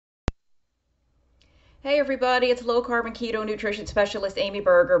Hey everybody, it's low carbon keto nutrition specialist Amy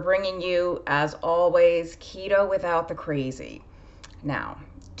Berger bringing you, as always, keto without the crazy. Now,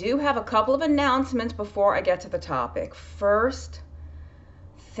 do have a couple of announcements before I get to the topic. First,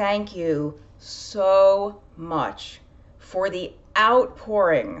 thank you so much for the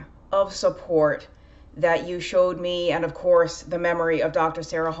outpouring of support that you showed me, and of course, the memory of Dr.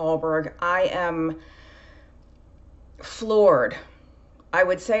 Sarah Hallberg. I am floored. I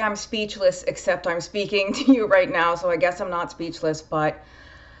would say I'm speechless, except I'm speaking to you right now, so I guess I'm not speechless, but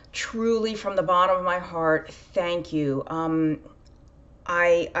truly from the bottom of my heart, thank you. I'm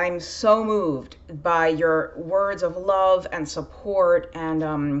so moved by your words of love and support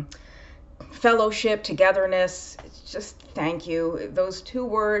and fellowship, togetherness. It's just thank you. Those two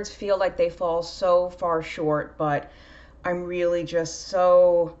words feel like they fall so far short, but I'm really just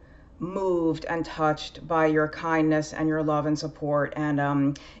so moved and touched by your kindness and your love and support.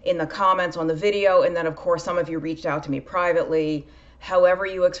 And in the comments on the video, and then of course some of you reached out to me privately, however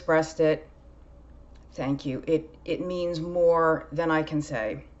you expressed it, thank you. It means more than I can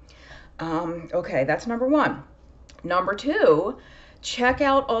say. Okay, that's number one. Number two, check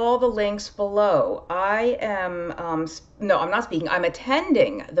out all the links below. I am, no, I'm not speaking. I'm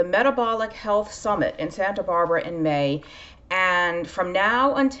attending the Metabolic Health Summit in Santa Barbara in May. And from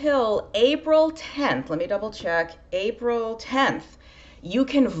now until April 10th, let me double check, April 10th, you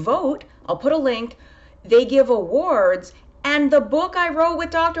can vote. I'll put a link. They give awards. And the book I wrote with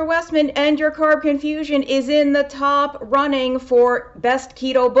Dr. Westman, End Your Carb Confusion, is in the top running for best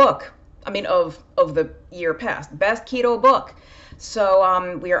keto book. I mean, of the year past, best keto book.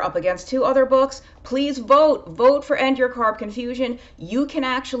 So we are up against two other books. Please vote. Vote for End Your Carb Confusion. You can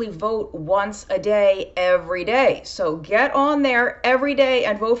actually vote once a day, every day. So get on there every day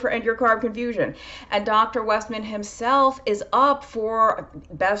and vote for End Your Carb Confusion. And Dr. Westman himself is up for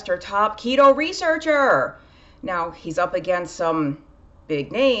best or top keto researcher. Now, he's up against some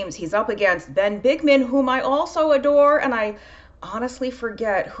big names. He's up against Ben Bigman, whom I also adore, and I honestly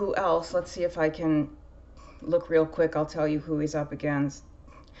forget who else. Let's see if I can look real quick. I'll tell you who he's up against.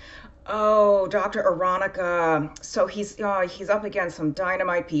 Oh, Dr. Aronica. So he's up against some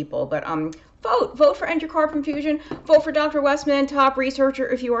dynamite people. But vote for End Your Carb Confusion. Vote for Dr. Westman, top researcher,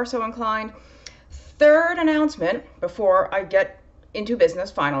 if you are so inclined. Third announcement before I get into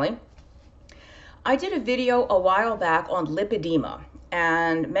business finally. I did a video a while back on lipedema,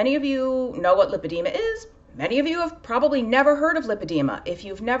 and many of you know what lipedema is. Many of you have probably never heard of lipedema. If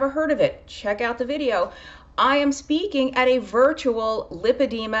you've never heard of it, check out the video. I am speaking at a virtual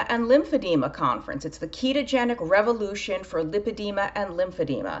lipedema and lymphedema conference. It's the Ketogenic Revolution for Lipedema and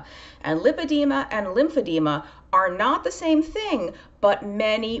Lymphedema. And lipedema and lymphedema are not the same thing, but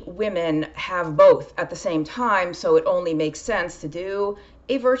many women have both at the same time, so it only makes sense to do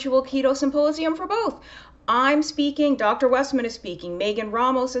a virtual keto symposium for both. I'm speaking, Dr. Westman is speaking, Megan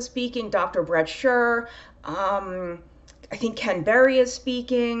Ramos is speaking, Dr. Brett Scher, I think Ken Berry is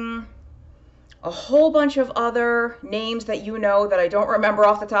speaking, a whole bunch of other names that you know that I don't remember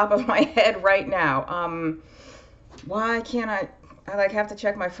off the top of my head right now. Why can't I like have to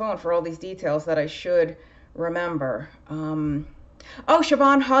check my phone for all these details that I should remember. Oh,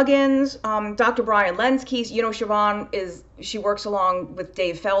 Siobhan Huggins, Dr. Brian Lenski. You know, Siobhan she works along with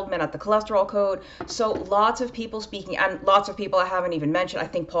Dave Feldman at the Cholesterol Code. So lots of people speaking, and lots of people I haven't even mentioned. I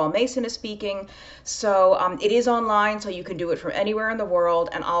think Paul Mason is speaking. So it is online, so you can do it from anywhere in the world,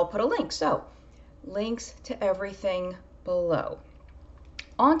 and I'll put a link. So links to everything below.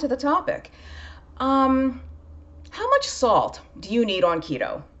 On to the topic. How much salt do you need on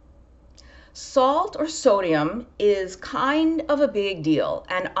keto? Salt or sodium is kind of a big deal,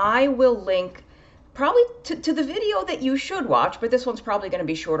 and I will link probably to the video that you should watch, but this one's probably going to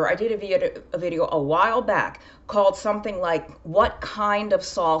be shorter. I did a video a while back called something like, what kind of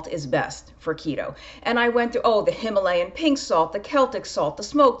salt is best for keto? And I went through, the Himalayan pink salt, the Celtic salt, the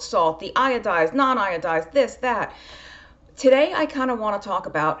smoked salt, the iodized, non-iodized, this, that. Today, I kind of want to talk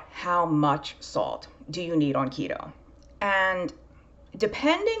about how much salt do you need on keto. And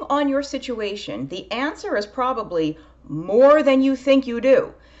depending on your situation, the answer is probably more than you think you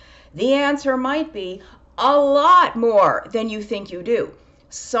do. The answer might be a lot more than you think you do.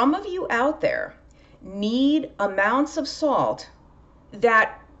 Some of you out there need amounts of salt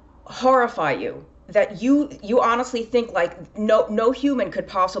that horrify you, that you honestly think like no human could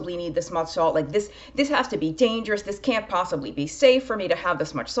possibly need this much salt. Like this has to be dangerous. This can't possibly be safe for me to have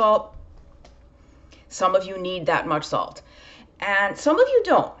this much salt. Some of you need that much salt. And some of you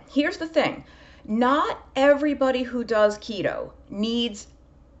don't. Here's the thing. Not everybody who does keto needs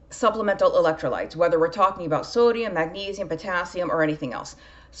supplemental electrolytes, whether we're talking about sodium, magnesium, potassium, or anything else.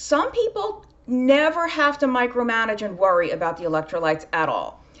 Some people never have to micromanage and worry about the electrolytes at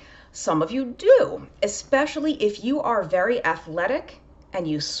all. Some of you do, especially if you are very athletic and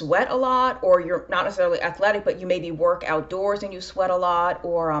you sweat a lot, or you're not necessarily athletic, but you maybe work outdoors and you sweat a lot,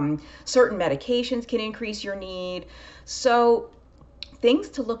 or certain medications can increase your need. So things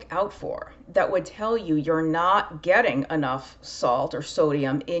to look out for that would tell you you're not getting enough salt or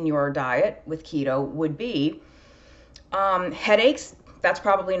sodium in your diet with keto would be headaches. That's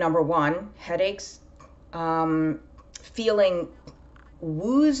probably number one. Headaches, feeling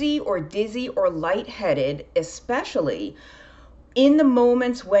woozy or dizzy or lightheaded, especially in the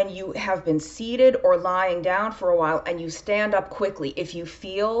moments when you have been seated or lying down for a while and you stand up quickly. If you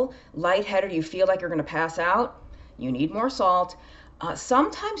feel lightheaded, you feel like you're going to pass out, you need more salt.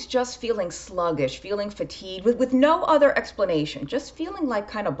 Sometimes just feeling sluggish, feeling fatigued with no other explanation, just feeling like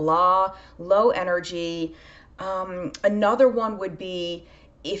kind of blah, low energy. Another one would be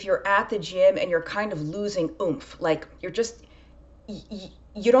if you're at the gym and you're kind of losing oomph, like you're just,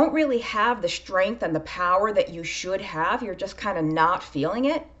 you don't really have the strength and the power that you should have. You're just kind of not feeling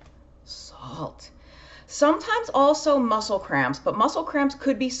it. Salt. Sometimes also muscle cramps, but muscle cramps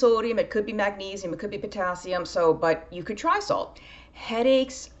could be sodium, it could be magnesium, it could be potassium. But you could try salt.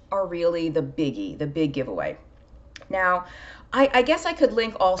 Headaches are really the biggie, the big giveaway. Now, I guess I could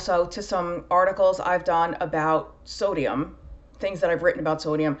link also to some articles I've done about sodium, things that I've written about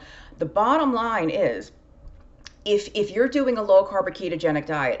sodium. The bottom line is, if you're doing a low carb or ketogenic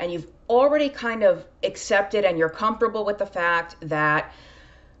diet and you've already kind of accepted and you're comfortable with the fact that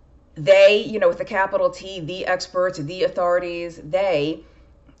they, with the capital T, the experts, the authorities, they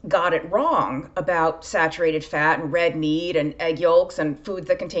got it wrong about saturated fat and red meat and egg yolks and foods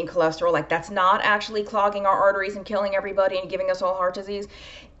that contain cholesterol, like that's not actually clogging our arteries and killing everybody and giving us all heart disease.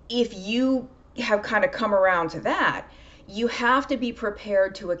 If you have kind of come around to that, you have to be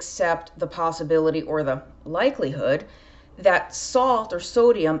prepared to accept the possibility or the likelihood that salt or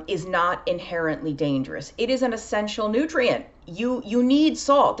sodium is not inherently dangerous. It is an essential nutrient. You need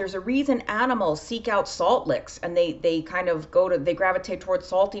salt. There's a reason animals seek out salt licks and they kind of they gravitate towards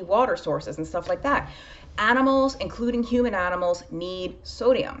salty water sources and stuff like that. Animals, including human animals, need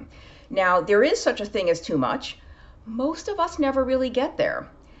sodium. Now, there is such a thing as too much. Most of us never really get there.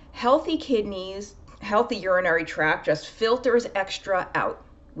 Healthy kidneys, healthy urinary tract just filters extra out.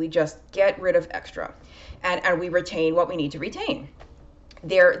 We just get rid of extra. And we retain what we need to retain.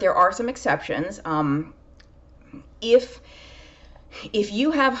 There are some exceptions. If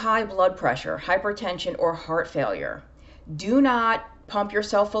you have high blood pressure, hypertension, or heart failure, do not pump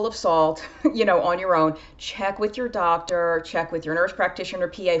yourself full of salt, on your own. Check with your doctor, check with your nurse practitioner,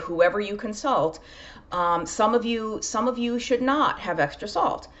 PA, whoever you consult. Some of you should not have extra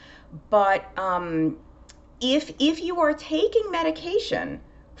salt. But if you are taking medication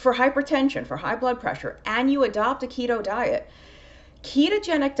for hypertension, for high blood pressure, and you adopt a keto diet,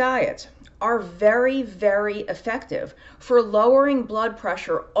 ketogenic diets are very, very effective for lowering blood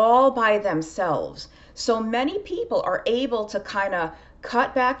pressure all by themselves. So many people are able to kind of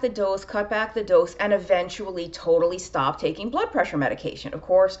cut back the dose, and eventually totally stop taking blood pressure medication. Of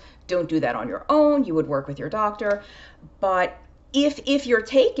course, don't do that on your own. You would work with your doctor. But if you're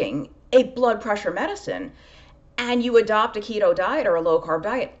taking a blood pressure medicine, and you adopt a keto diet or a low carb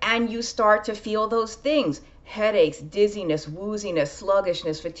diet, and you start to feel those things, headaches, dizziness, wooziness,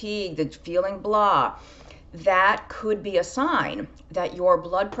 sluggishness, fatigue, feeling blah, that could be a sign that your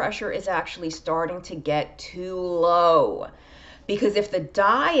blood pressure is actually starting to get too low. Because if the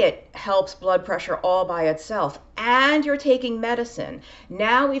diet helps blood pressure all by itself and you're taking medicine,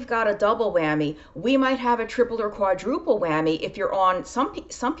 now we've got a double whammy. We might have a triple or quadruple whammy if you're on, some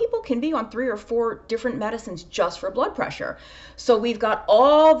people can be on 3 or 4 different medicines just for blood pressure. So we've got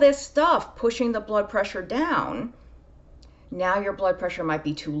all this stuff pushing the blood pressure down. Now your blood pressure might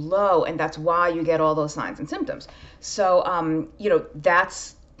be too low, and that's why you get all those signs and symptoms. So,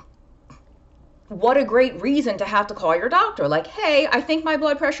 that's what a great reason to have to call your doctor. Like, hey, I think my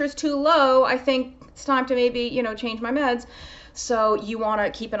blood pressure is too low. I think it's time to maybe, change my meds. So you want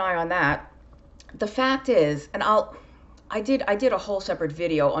to keep an eye on that. The fact is, and I did a whole separate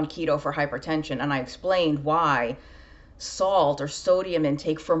video on keto for hypertension, and I explained why salt or sodium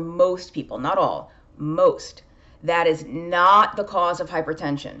intake for most people, not all, most, that is not the cause of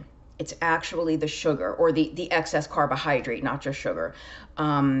hypertension. It's actually the sugar or the excess carbohydrate, not just sugar.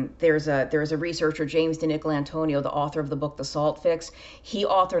 There's a researcher, James DiNicolantonio, the author of the book The Salt Fix. He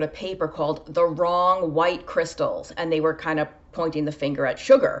authored a paper called The Wrong White Crystals, and they were kind of pointing the finger at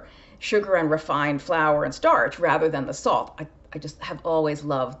sugar and refined flour and starch rather than the salt. I just have always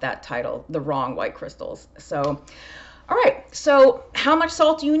loved that title, The Wrong White Crystals. So, all right, so how much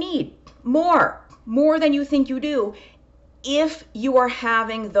salt do you need? more than you think you do, if you are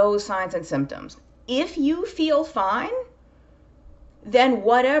having those signs and symptoms. If you feel fine, then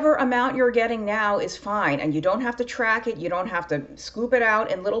whatever amount you're getting now is fine, and you don't have to track it. You don't have to scoop it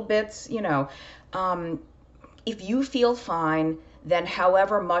out in little bits, if you feel fine, then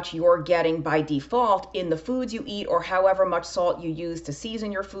however much you're getting by default in the foods you eat, or however much salt you use to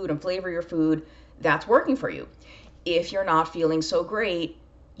season your food and flavor your food, that's working for you. If you're not feeling so great,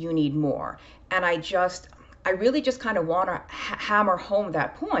 you need more. And I really just kind of want to hammer home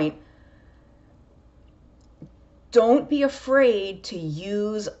that point. Don't be afraid to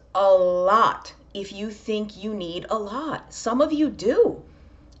use a lot if you think you need a lot. Some of you do.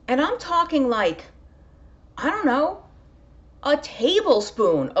 And I'm talking like, I don't know, a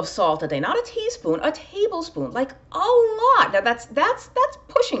tablespoon of salt a day, not a teaspoon, a tablespoon, like a lot. Now that's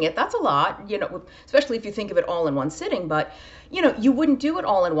pushing it. That's a lot, especially if you think of it all in one sitting. But, you wouldn't do it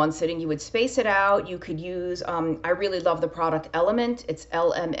all in one sitting. You would space it out. You could use, I really love the product LMNT. It's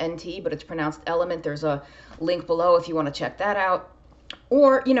LMNT, but it's pronounced Element. There's a link below if you want to check that out.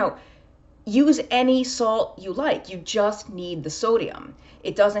 Or, use any salt you like. You just need the sodium.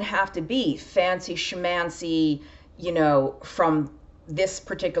 It doesn't have to be fancy schmancy, from this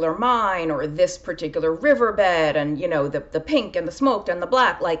particular mine or this particular riverbed, and, the pink and the smoked and the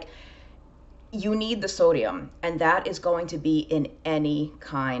black. Like, you need the sodium, and that is going to be in any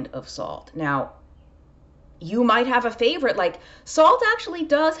kind of salt. Now, you might have a favorite. Like, salt actually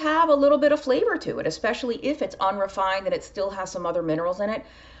does have a little bit of flavor to it, especially if it's unrefined and it still has some other minerals in it.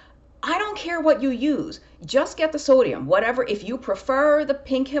 I don't care what you use. Just get the sodium. Whatever, if you prefer the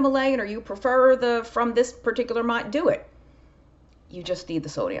pink Himalayan or you prefer the from this particular mine, do it. You just need the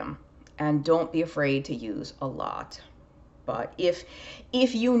sodium. And don't be afraid to use a lot. But if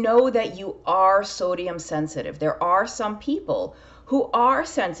you know that you are sodium sensitive, there are some people who are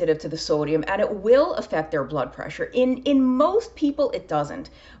sensitive to the sodium and it will affect their blood pressure. In most people, it doesn't.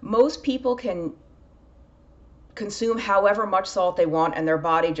 Most people can consume however much salt they want, and their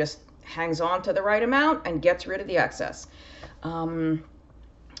body just hangs on to the right amount and gets rid of the excess.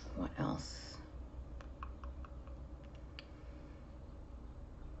 What else?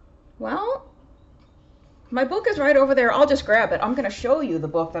 Well, my book is right over there. I'll just grab it. I'm going to show you the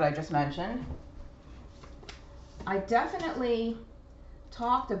book that I just mentioned. I definitely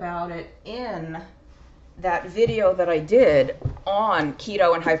talked about it in that video that I did on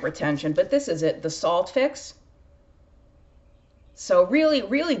keto and hypertension, but this is it, The Salt Fix. So really,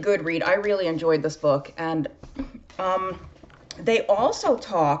 really good read. I really enjoyed this book. And they also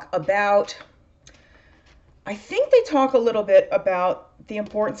talk about, I think they talk a little bit about the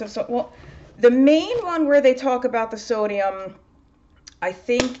importance of, well, the main one where they talk about the sodium, I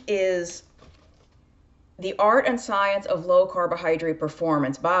think, is The Art and Science of Low Carbohydrate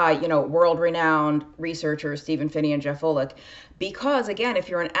Performance by, world-renowned researchers Stephen Phinney and Jeff Volek. Because, again, if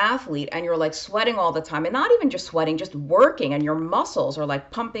you're an athlete and you're like sweating all the time, and not even just sweating, just working, and your muscles are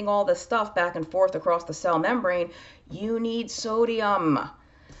like pumping all this stuff back and forth across the cell membrane, you need sodium.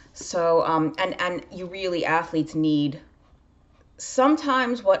 So, and you really, athletes need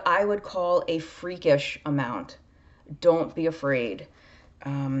sometimes what I would call a freakish amount. Don't be afraid.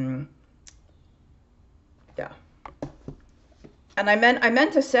 Yeah. And I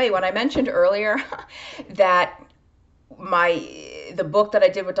meant to say, when I mentioned earlier that the book that I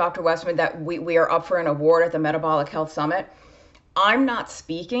did with Dr. Westman, that we are up for an award at the Metabolic Health Summit, I'm not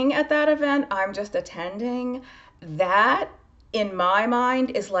speaking at that event. I'm just attending. That, in my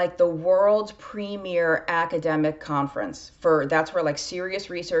mind, is like the world's premier academic conference. That's where like serious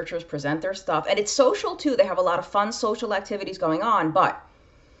researchers present their stuff. And it's social too. They have a lot of fun social activities going on. But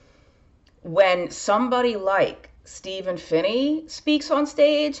when somebody like Stephen Phinney speaks on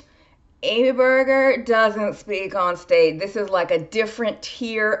stage, Amy Berger doesn't speak on stage. This is like a different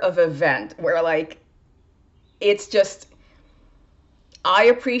tier of event where like, it's just, I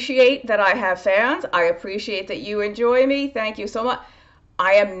appreciate that I have fans. I appreciate that you enjoy me. Thank you so much.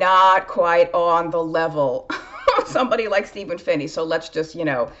 I am not quite on the level of somebody like Stephen Phinney. So let's just,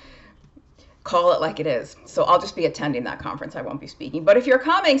 call it like it is. So I'll just be attending that conference. I won't be speaking. But if you're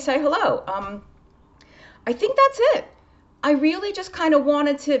coming, say hello. I think that's it. I really just kind of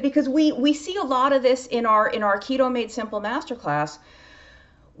wanted to, because we see a lot of this in our Keto Made Simple Masterclass.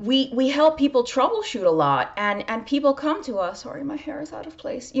 We help people troubleshoot a lot, and people come to us, sorry, my hair is out of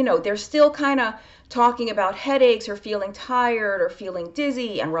place. They're still kind of talking about headaches or feeling tired or feeling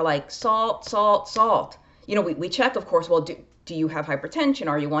dizzy, and we're like, salt, salt, salt. We check, of course, well, do you have hypertension?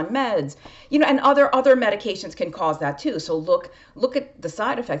 Are you on meds? And other medications can cause that too. So look at the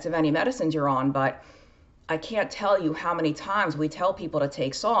side effects of any medicines you're on. But I can't tell you how many times we tell people to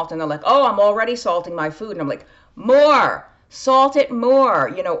take salt and they're like, oh, I'm already salting my food. And I'm like, more, salt it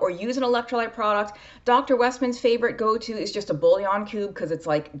more, you know, or use an electrolyte product. Dr. Westman's favorite go-to is just a bouillon cube because it's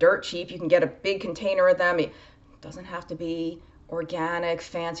like dirt cheap. You can get a big container of them. It doesn't have to be organic,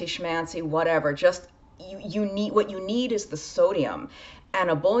 fancy schmancy, whatever. Just you need, what you need is the sodium. And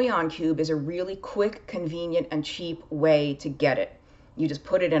a bouillon cube is a really quick, convenient, and cheap way to get it. You just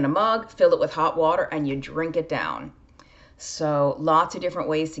put it in a mug, fill it with hot water, and you drink it down. So lots of different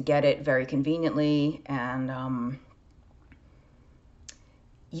ways to get it very conveniently. And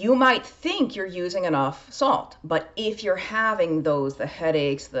you might think you're using enough salt, but if you're having those, the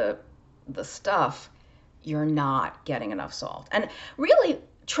headaches, the stuff, you're not getting enough salt. And really,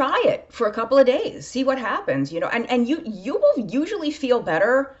 try it for a couple of days, see what happens, you know, and you will usually feel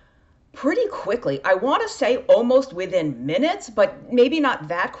better pretty quickly. I want to say almost within minutes, but maybe not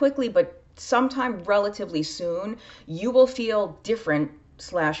that quickly, but sometime relatively soon, you will feel different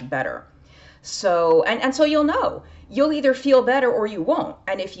 / better. So, and so you'll know, you'll either feel better or you won't.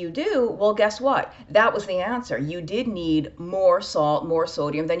 And if you do, well, guess what? That was the answer. You did need more salt, more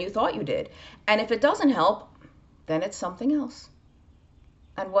sodium than you thought you did. And if it doesn't help, then it's something else.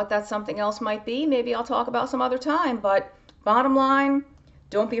 And what that something else might be, maybe I'll talk about some other time. But bottom line,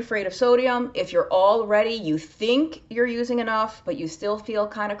 don't be afraid of sodium. If you're already, you think you're using enough, but you still feel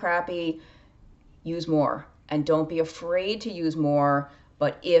kind of crappy, use more. And don't be afraid to use more.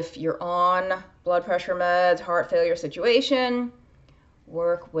 But if you're on blood pressure meds, heart failure situation,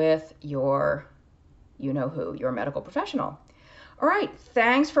 work with your, you know who, your medical professional. All right,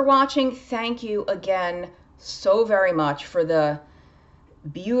 thanks for watching. Thank you again so very much for the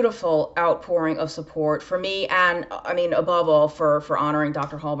beautiful outpouring of support for me, and I mean, above all, for honoring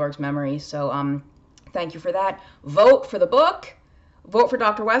Dr. Hallberg's memory. So thank you for that. Vote for the book. Vote for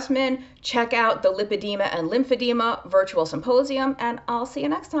Dr. Westman. Check out the lipedema and lymphedema virtual symposium, and I'll see you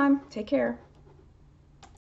next time. Take care.